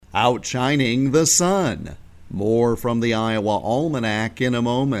outshining the sun. More from the Iowa Almanac in a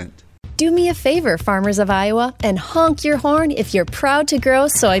moment. Do me a favor, farmers of Iowa, and honk your horn if you're proud to grow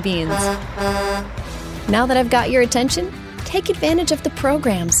soybeans. Now that I've got your attention, take advantage of the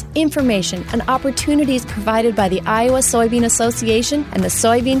programs, information, and opportunities provided by the Iowa Soybean Association and the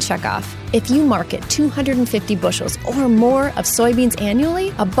Soybean Checkoff. If you market 250 bushels or more of soybeans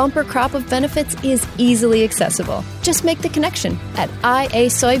annually, a bumper crop of benefits is easily accessible. Just make the connection at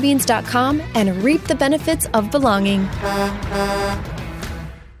iasoybeans.com and reap the benefits of belonging.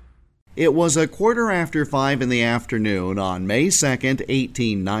 It was 5:15 in the afternoon on May 2nd,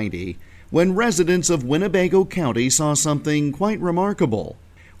 1890, when residents of Winnebago County saw something quite remarkable.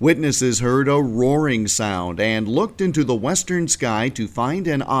 Witnesses heard a roaring sound and looked into the western sky to find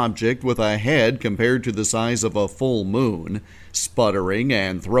an object with a head compared to the size of a full moon, sputtering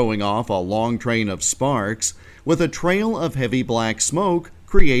and throwing off a long train of sparks, with a trail of heavy black smoke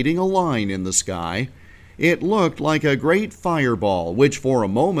creating a line in the sky. It looked like a great fireball, which for a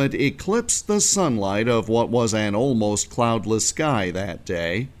moment eclipsed the sunlight of what was an almost cloudless sky that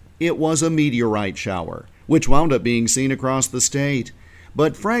day. It was a meteorite shower, which wound up being seen across the state.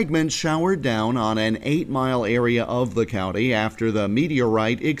 But fragments showered down on an 8-mile area of the county after the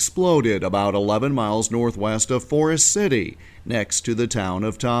meteorite exploded about 11 miles northwest of Forest City, next to the town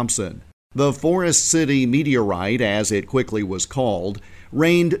of Thompson. The Forest City meteorite, as it quickly was called,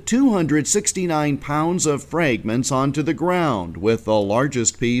 rained 269 pounds of fragments onto the ground, with the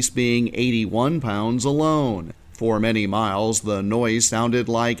largest piece being 81 pounds alone. For many miles, the noise sounded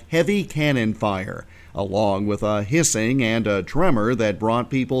like heavy cannon fire, along with a hissing and a tremor that brought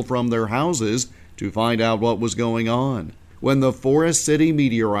people from their houses to find out what was going on. When the Forest City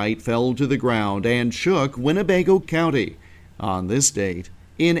meteorite fell to the ground and shook Winnebago County on this date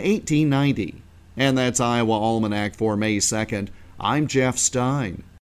in 1890. And that's Iowa Almanac for May 2nd. I'm Jeff Stein.